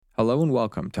Hello and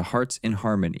welcome to Hearts in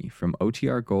Harmony from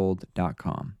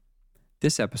OTRGold.com.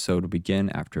 This episode will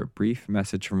begin after a brief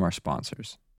message from our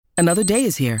sponsors. Another day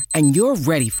is here, and you're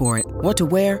ready for it. What to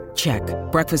wear? Check.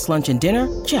 Breakfast, lunch, and dinner?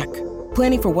 Check.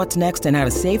 Planning for what's next and how to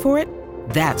save for it?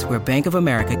 That's where Bank of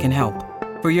America can help.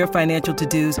 For your financial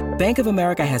to-dos, Bank of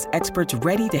America has experts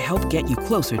ready to help get you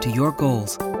closer to your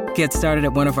goals. Get started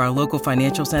at one of our local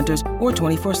financial centers or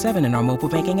 24/7 in our mobile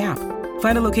banking app.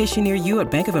 Find a location near you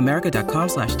at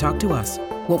bankofamerica.com/talktous.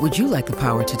 What would you like the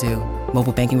power to do?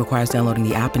 Mobile banking requires downloading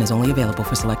the app and is only available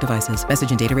for select devices. Message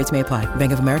and data rates may apply.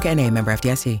 Bank of America N.A., member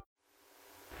FDIC.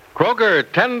 Kroger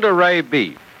Tenderay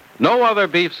Beef. No other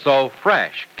beef so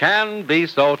fresh can be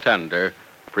so tender.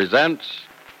 Presents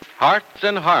Hearts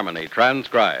in Harmony,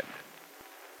 transcribed.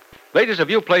 Ladies, have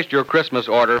you placed your Christmas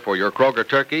order for your Kroger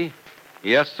turkey?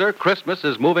 Yes, sir, Christmas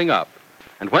is moving up.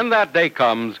 And when that day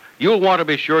comes, you'll want to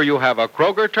be sure you have a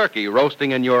Kroger turkey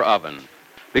roasting in your oven.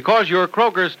 Because your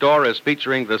Kroger store is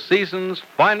featuring the season's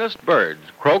finest birds,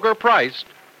 Kroger priced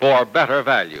for better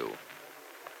value.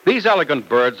 These elegant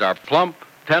birds are plump,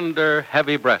 tender,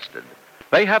 heavy-breasted.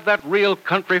 They have that real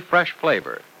country fresh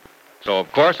flavor. So,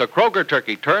 of course, a Kroger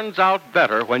turkey turns out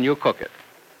better when you cook it.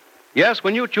 Yes,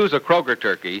 when you choose a Kroger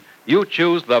turkey, you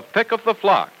choose the pick of the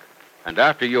flock. And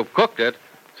after you've cooked it,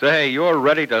 say you're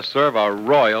ready to serve a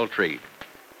royal treat.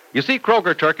 You see,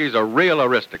 Kroger turkeys are real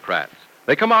aristocrats.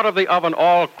 They come out of the oven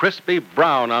all crispy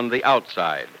brown on the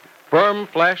outside,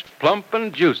 firm-fleshed, plump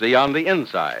and juicy on the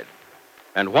inside.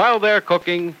 And while they're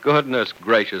cooking, goodness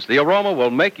gracious, the aroma will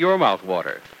make your mouth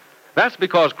water. That's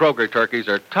because Kroger turkeys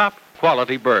are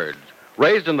top-quality birds,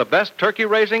 raised in the best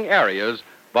turkey-raising areas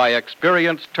by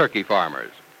experienced turkey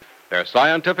farmers. They're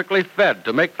scientifically fed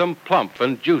to make them plump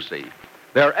and juicy.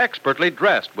 They're expertly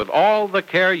dressed with all the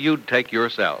care you'd take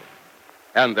yourself.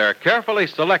 And they're carefully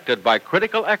selected by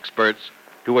critical experts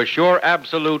to assure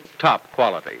absolute top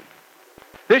quality.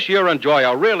 This year, enjoy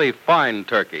a really fine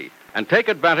turkey and take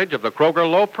advantage of the Kroger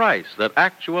low price that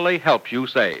actually helps you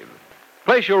save.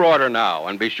 Place your order now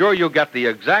and be sure you get the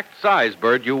exact size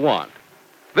bird you want.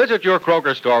 Visit your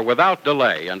Kroger store without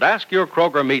delay and ask your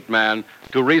Kroger meat man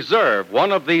to reserve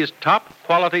one of these top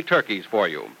quality turkeys for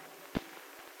you.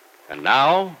 And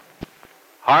now,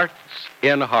 Hearts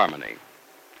in Harmony.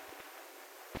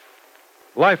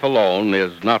 Life alone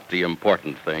is not the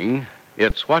important thing.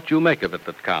 It's what you make of it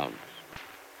that counts.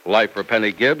 Life for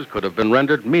Penny Gibbs could have been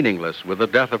rendered meaningless with the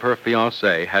death of her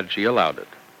fiancé had she allowed it.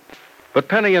 But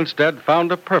Penny instead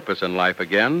found a purpose in life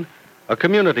again, a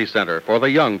community center for the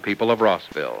young people of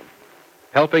Rossville,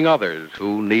 helping others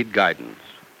who need guidance.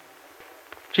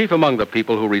 Chief among the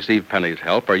people who receive Penny's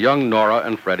help are young Nora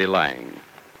and Freddy Lang.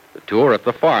 The two are at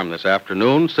the farm this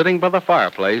afternoon, sitting by the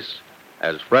fireplace,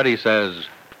 as Freddy says,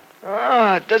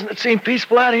 Doesn't it seem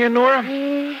peaceful out here, Nora?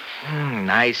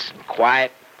 Nice and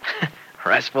quiet.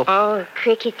 Restful. Oh,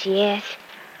 crickets, yes.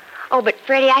 Oh, but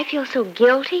Freddy, I feel so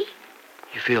guilty.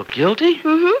 You feel guilty?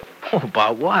 Mm-hmm. Oh,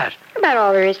 about what? About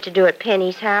all there is to do at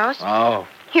Penny's house. Oh.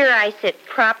 Here I sit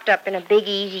propped up in a big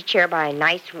easy chair by a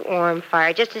nice warm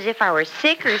fire, just as if I were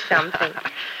sick or something.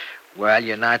 Well,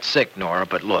 you're not sick, Nora,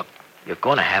 but look, you're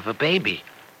going to have a baby.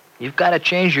 You've got to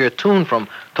change your tune from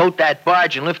tote that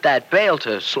barge and lift that bale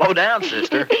to slow down,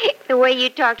 sister. The way you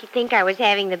talk, you'd think I was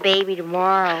having the baby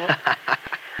tomorrow.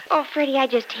 Oh, Freddy, I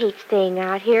just hate staying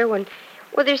out here when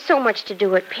there's so much to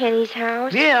do at Penny's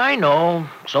house. Yeah, I know.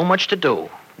 So much to do.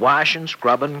 Washing,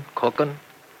 scrubbing, cooking,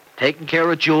 taking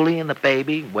care of Julie and the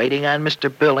baby, waiting on Mr.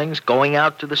 Billings, going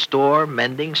out to the store,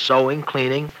 mending, sewing,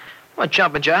 cleaning. Well,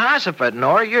 jumping Jehoshaphat,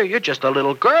 Nora, you're just a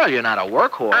little girl. You're not a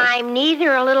workhorse. I'm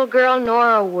neither a little girl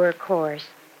nor a workhorse.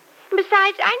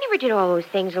 Besides, I never did all those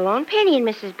things alone. Penny and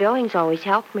Mrs. Billings always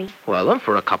helped me. Well, then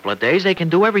for a couple of days, they can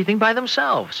do everything by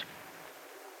themselves.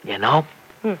 You know,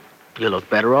 you look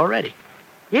better already.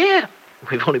 Yeah,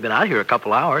 we've only been out here a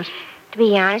couple hours. To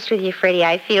be honest with you, Freddy,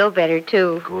 I feel better,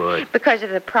 too. Good. Because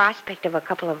of the prospect of a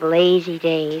couple of lazy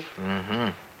days. Mm-hmm.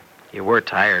 You were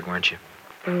tired, weren't you?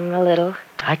 A little.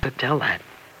 I could tell that.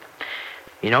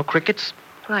 You know, Crickets?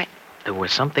 What? There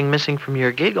was something missing from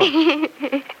your giggle.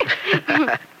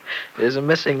 Isn't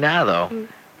missing now, though.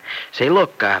 Say,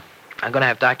 look, I'm going to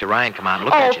have Dr. Ryan come out and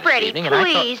look at you Freddy, this evening.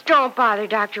 please, don't bother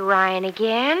Dr. Ryan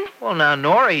again. Well, now,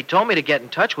 Nora, he told me to get in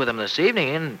touch with him this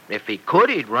evening, and if he could,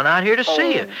 he'd run out here to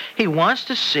see you. He wants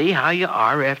to see how you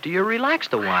are after you're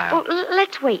relaxed a while. Well,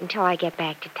 let's wait until I get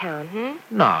back to town,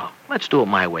 No, let's do it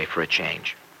my way for a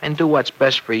change. And do what's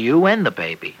best for you and the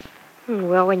baby.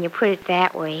 Well, when you put it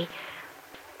that way,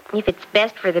 if it's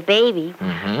best for the baby...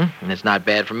 And it's not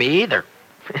bad for me either.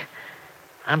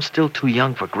 I'm still too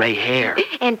young for gray hair.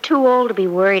 And too old to be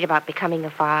worried about becoming a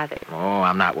father. Oh,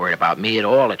 I'm not worried about me at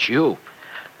all. It's you.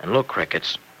 And look,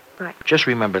 Crickets. What? Just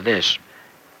remember this.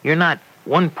 You're not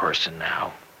one person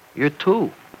now. You're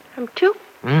two. I'm two?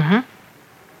 Mm-hmm.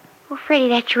 Oh, Freddy,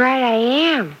 that's right, I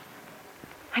am.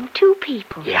 I'm two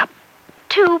people. Yep.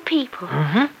 Two people.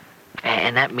 Mm-hmm.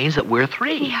 And that means that we're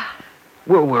three. Yeah.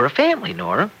 We're a family,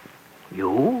 Nora.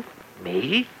 You,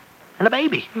 me, and a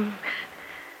baby. Mm.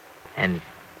 And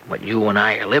what you and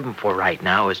I are living for right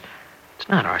now is, it's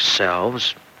not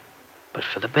ourselves, but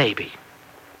for the baby.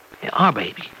 Yeah, our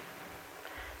baby.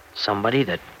 Somebody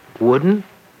that wouldn't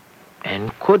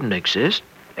and couldn't exist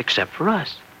except for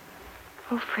us.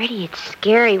 Oh, Freddy, it's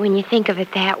scary when you think of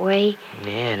it that way.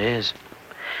 Yeah, it is.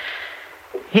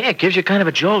 Yeah, it gives you kind of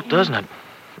a jolt, doesn't it?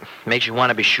 Makes you want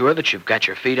to be sure that you've got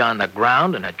your feet on the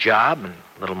ground and a job and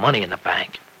a little money in the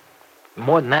bank.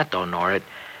 More than that, though, Nora, it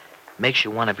makes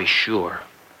you want to be sure.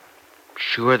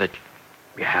 Sure that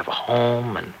you have a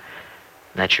home and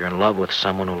that you're in love with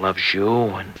someone who loves you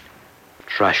and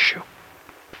trusts you.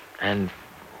 And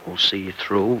will see you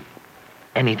through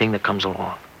anything that comes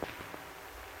along.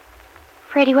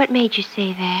 Freddy, what made you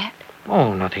say that?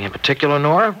 Oh, nothing in particular,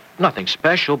 Nora. Nothing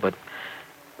special, but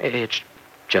it's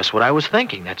just what I was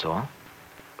thinking, that's all.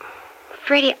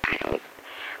 Freddy, I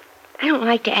don't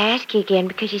like to ask you again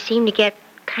because you seem to get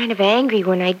kind of angry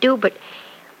when I do, but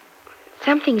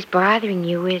something's bothering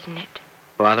you, isn't it?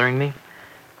 Bothering me?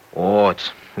 Oh,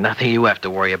 it's nothing you have to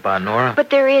worry about, Nora. But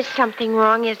there is something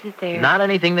wrong, isn't there? Not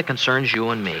anything that concerns you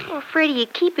and me. Oh, Freddy, you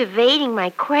keep evading my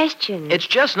question. It's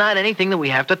just not anything that we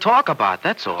have to talk about,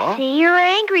 that's all. See, you're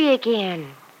angry again.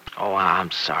 Oh,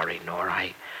 I'm sorry, Nora.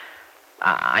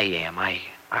 I am.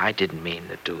 I didn't mean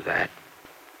to do that.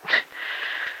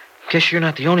 Guess you're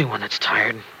not the only one that's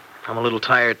tired. I'm a little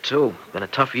tired, too. Been a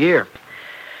tough year.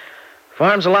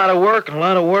 Farm's a lot of work and a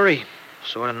lot of worry.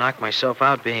 Sort of knocked myself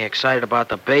out being excited about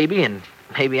the baby, and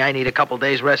maybe I need a couple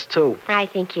days rest, too. I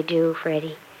think you do,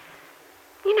 Freddy.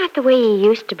 You're not the way you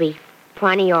used to be.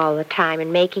 Funny all the time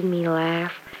and making me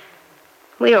laugh.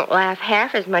 We don't laugh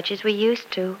half as much as we used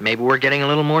to. Maybe we're getting a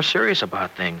little more serious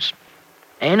about things.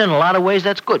 And in a lot of ways,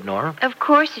 that's good, Nora. Of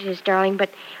course it is, darling, but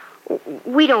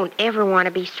we don't ever want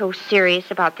to be so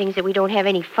serious about things that we don't have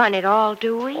any fun at all,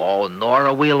 do we? Oh,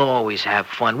 Nora, we'll always have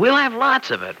fun. We'll have lots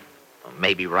of it.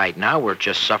 Maybe right now we're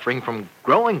just suffering from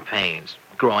growing pains.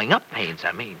 Growing up pains,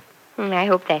 I mean. I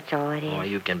hope that's all it is. Oh,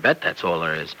 you can bet that's all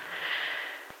there is.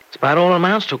 It's about all it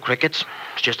amounts to, Crickets.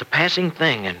 It's just a passing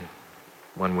thing, and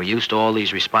when we're used to all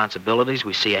these responsibilities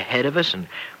we see ahead of us and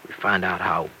we find out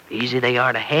how easy they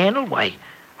are to handle, why,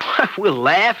 we'll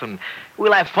laugh and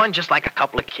we'll have fun just like a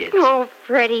couple of kids. Oh,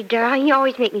 Freddy, darling, you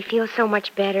always make me feel so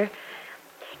much better.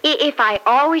 If I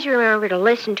always remember to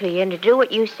listen to you and to do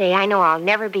what you say, I know I'll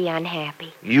never be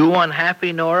unhappy. You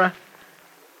unhappy, Nora?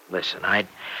 Listen,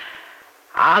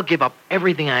 I'll give up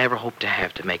everything I ever hoped to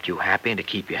have to make you happy and to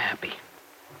keep you happy.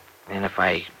 And if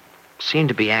I seem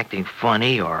to be acting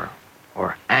funny or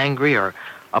angry or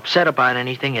upset about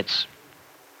anything, it's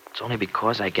only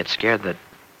because I get scared that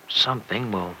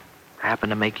something will happen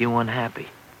to make you unhappy.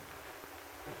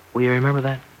 Will you remember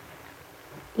that?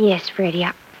 Yes, Freddy.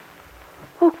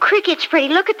 Oh, crickets, Freddy,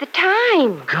 look at the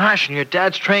time. Gosh, and your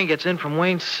dad's train gets in from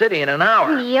Wayne City in an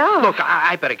hour. Yeah. Look,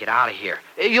 I better get out of here.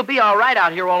 You'll be all right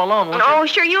out here all alone, won't you? Oh,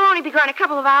 sure, you'll only be gone a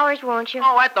couple of hours, won't you?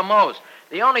 Oh, at the most.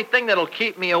 The only thing that'll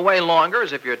keep me away longer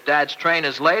is if your dad's train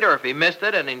is late or if he missed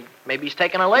it and maybe he's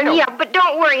taking a later Yeah, one. but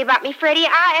don't worry about me, Freddy.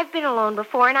 I've been alone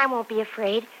before, and I won't be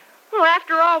afraid. Well,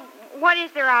 after all, what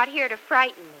is there out here to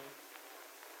frighten me?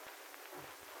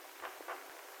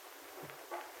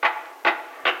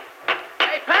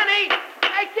 Hey, Penny!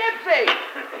 Hey, Gypsy!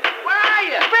 Where are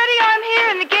you? Freddy, I'm here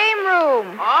in the game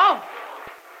room. Oh?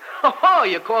 Oh,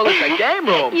 you call this a game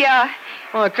room? Yeah.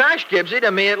 Well, gosh, Gibbsy,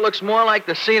 to me it looks more like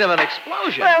the scene of an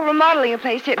explosion. Well, remodeling a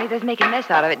place certainly does make a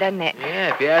mess out of it, doesn't it?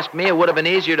 Yeah, if you ask me, it would have been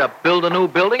easier to build a new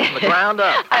building from the ground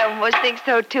up. I almost think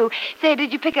so, too. Say,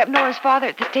 did you pick up Nora's father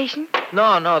at the station?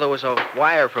 No, there was a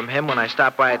wire from him when I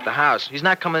stopped by at the house. He's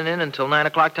not coming in until 9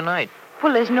 o'clock tonight.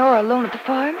 Well, is Nora alone at the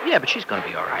farm? Yeah, but she's going to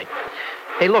be all right.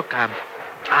 Hey, look,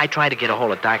 I tried to get a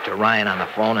hold of Dr. Ryan on the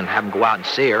phone and have him go out and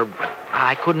see her, but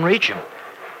I couldn't reach him.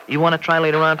 You want to try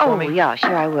later on for me? Oh, yeah,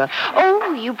 sure I will.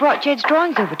 Oh, you brought Jed's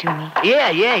drawings over to me.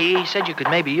 Yeah, he said you could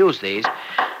maybe use these.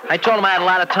 I told him I had a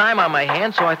lot of time on my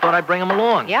hands, so I thought I'd bring them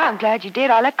along. Yeah, I'm glad you did.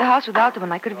 I left the house without them,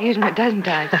 and I could have used them a dozen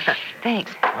times.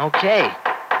 Thanks. Okay.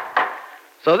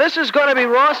 So this is going to be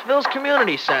Rossville's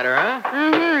community center, huh?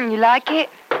 Mm-hmm. You like it?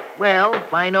 Well,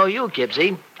 if I know you,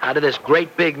 Gibbsy, out of this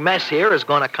great big mess here is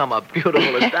going to come a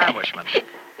beautiful establishment.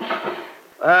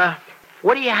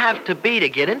 What do you have to be to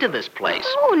get into this place?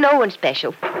 Oh, no one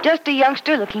special. Just a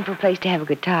youngster looking for a place to have a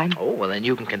good time. Oh, well, then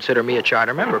you can consider me a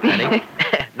charter member, Penny.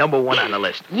 Number 1 on the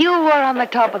list. You were on the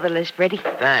top of the list, Freddy.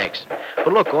 Thanks.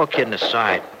 But look, all kidding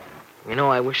aside,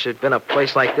 I wish there'd been a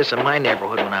place like this in my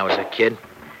neighborhood when I was a kid.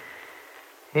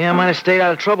 Yeah, I might have stayed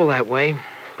out of trouble that way.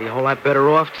 Be a whole lot better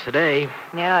off today.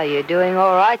 Yeah, you're doing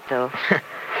all right, though.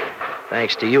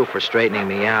 Thanks to you for straightening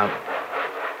me out.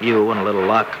 You and a little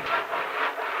luck.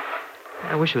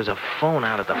 I wish there was a phone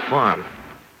out at the farm.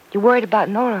 You worried about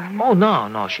Nora? Oh,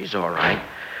 no, she's all right.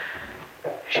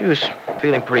 She was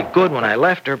feeling pretty good when I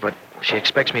left her, but she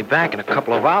expects me back in a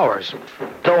couple of hours.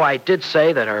 Though I did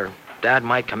say that her dad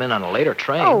might come in on a later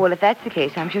train. Oh, well, if that's the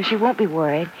case, I'm sure she won't be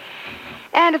worried.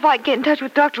 And if I get in touch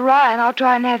with Dr. Ryan, I'll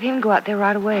try and have him go out there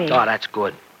right away. Oh, that's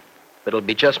good. But it'll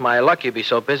be just my luck you'll be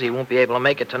so busy you won't be able to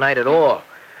make it tonight at all.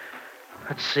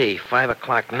 Let's see, 5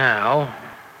 o'clock now.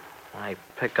 I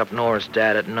pick up Nora's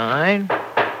dad at 9.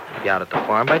 Be out at the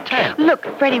farm by 10. Look,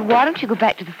 Freddy, why don't you go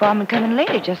back to the farm and come in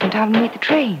later, just in time to meet the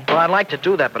train? Well, I'd like to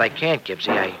do that, but I can't, Gibbsy.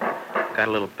 I got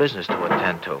a little business to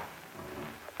attend to.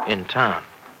 In town.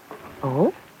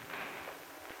 Oh?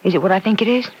 Is it what I think it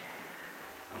is?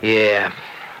 Yeah,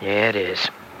 it is.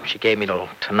 She gave me till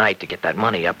tonight to get that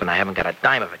money up, and I haven't got a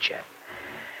dime of it yet.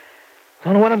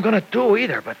 Don't know what I'm going to do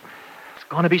either, but it's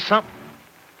going to be something.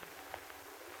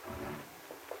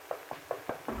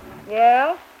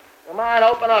 Yeah? Come on,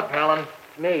 open up, Helen.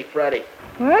 It's me, Freddy.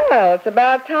 Well, it's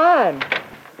about time.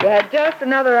 You had just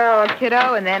another hour,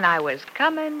 kiddo, and then I was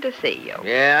coming to see you.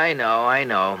 Yeah, I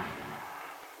know.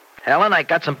 Helen, I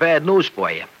got some bad news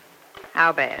for you.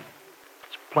 How bad?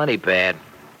 It's plenty bad,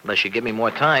 unless you give me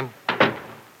more time.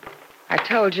 I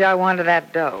told you I wanted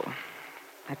that dough.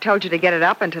 I told you to get it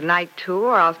up, and tonight, too,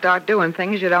 or I'll start doing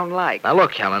things you don't like. Now,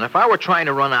 look, Helen, if I were trying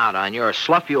to run out on you or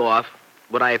slough you off,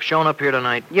 would I have shown up here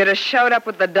tonight? You'd have showed up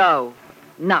with the dough,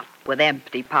 not with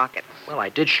empty pockets. Well, I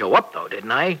did show up, though,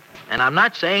 didn't I? And I'm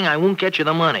not saying I won't get you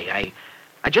the money.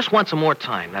 I just want some more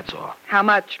time, that's all. How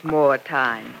much more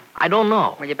time? I don't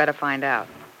know. Well, you better find out.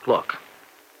 Look,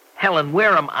 Helen,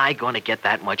 where am I going to get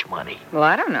that much money? Well,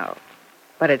 I don't know,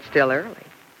 but it's still early.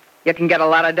 You can get a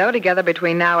lot of dough together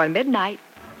between now and midnight.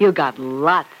 You got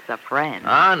lots of friends.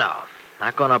 Oh, no.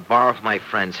 Not going to borrow from my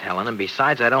friends, Helen. And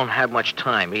besides, I don't have much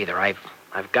time either.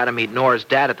 I've got to meet Nora's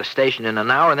dad at the station in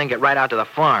an hour and then get right out to the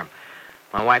farm.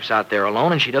 My wife's out there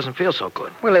alone, and she doesn't feel so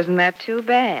good. Well, isn't that too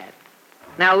bad?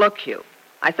 Now, look, you.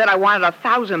 I said I wanted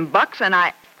 $1,000, and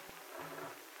I...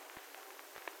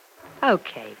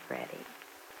 Okay, Freddy.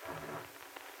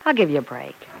 I'll give you a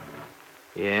break.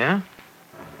 Yeah?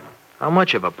 How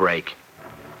much of a break?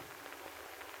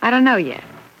 I don't know yet.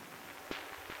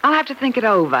 I'll have to think it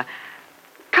over.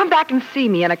 Come back and see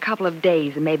me in a couple of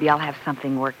days, and maybe I'll have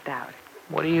something worked out.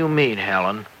 What do you mean,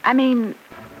 Helen? I mean,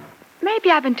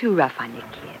 maybe I've been too rough on you,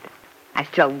 kid. I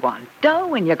still want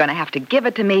dough, and you're going to have to give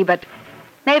it to me, but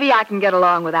maybe I can get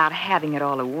along without having it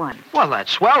all at once. Well,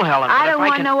 that's swell, Helen. I don't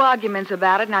want no arguments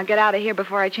about it, and I'll get out of here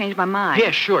before I change my mind.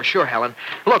 Yeah, sure, Helen.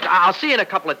 Look, I'll see you in a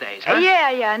couple of days, huh?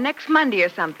 Yeah, next Monday or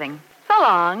something. So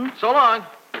long. So long.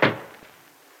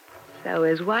 So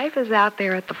his wife is out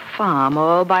there at the farm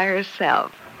all by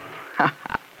herself.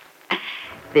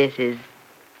 This is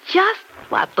just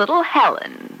what little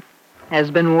Helen has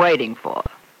been waiting for.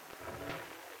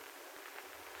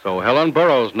 So Helen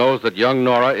Burroughs knows that young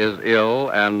Nora is ill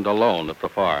and alone at the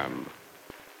farm.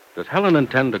 Does Helen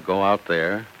intend to go out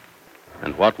there?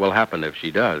 And what will happen if she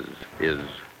does? Is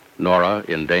Nora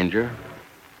in danger?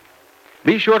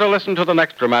 Be sure to listen to the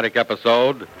next dramatic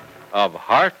episode of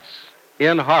Hearts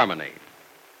in Harmony.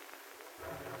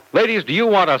 Ladies, do you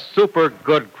want a super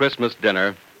good Christmas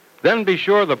dinner? Then be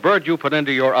sure the bird you put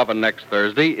into your oven next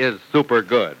Thursday is super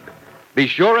good. Be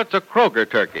sure it's a Kroger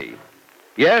turkey.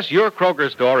 Yes, your Kroger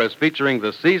store is featuring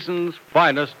the season's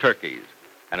finest turkeys,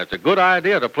 and it's a good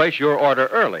idea to place your order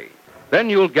early. Then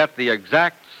you'll get the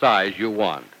exact size you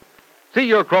want. See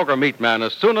your Kroger meat man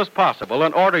as soon as possible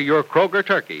and order your Kroger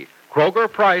turkey,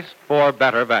 Kroger price for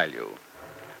better value.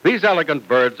 These elegant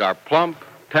birds are plump,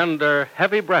 tender,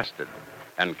 heavy-breasted,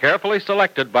 and carefully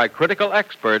selected by critical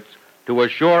experts to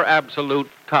assure absolute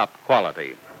top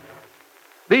quality.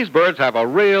 These birds have a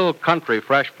real country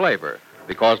fresh flavor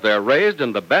because they're raised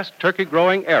in the best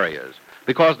turkey-growing areas,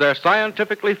 because they're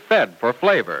scientifically fed for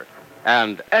flavor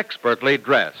and expertly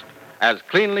dressed, as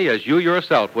cleanly as you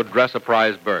yourself would dress a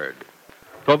prize bird.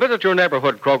 So visit your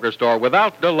neighborhood Kroger store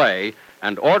without delay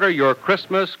and order your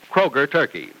Christmas Kroger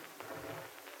turkey.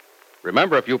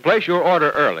 Remember, if you place your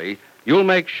order early, you'll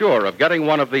make sure of getting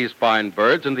one of these fine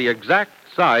birds in the exact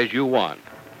size you want.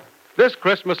 This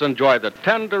Christmas, enjoy the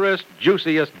tenderest,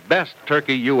 juiciest, best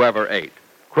turkey you ever ate.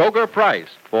 Kroger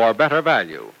priced for better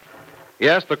value.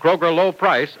 Yes, the Kroger low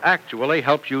price actually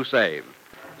helps you save.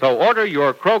 So order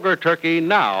your Kroger turkey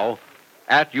now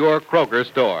at your Kroger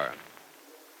store.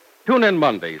 Tune in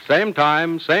Monday, same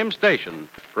time, same station,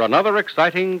 for another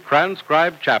exciting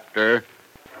transcribed chapter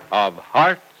of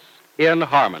Hearts in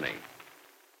Harmony.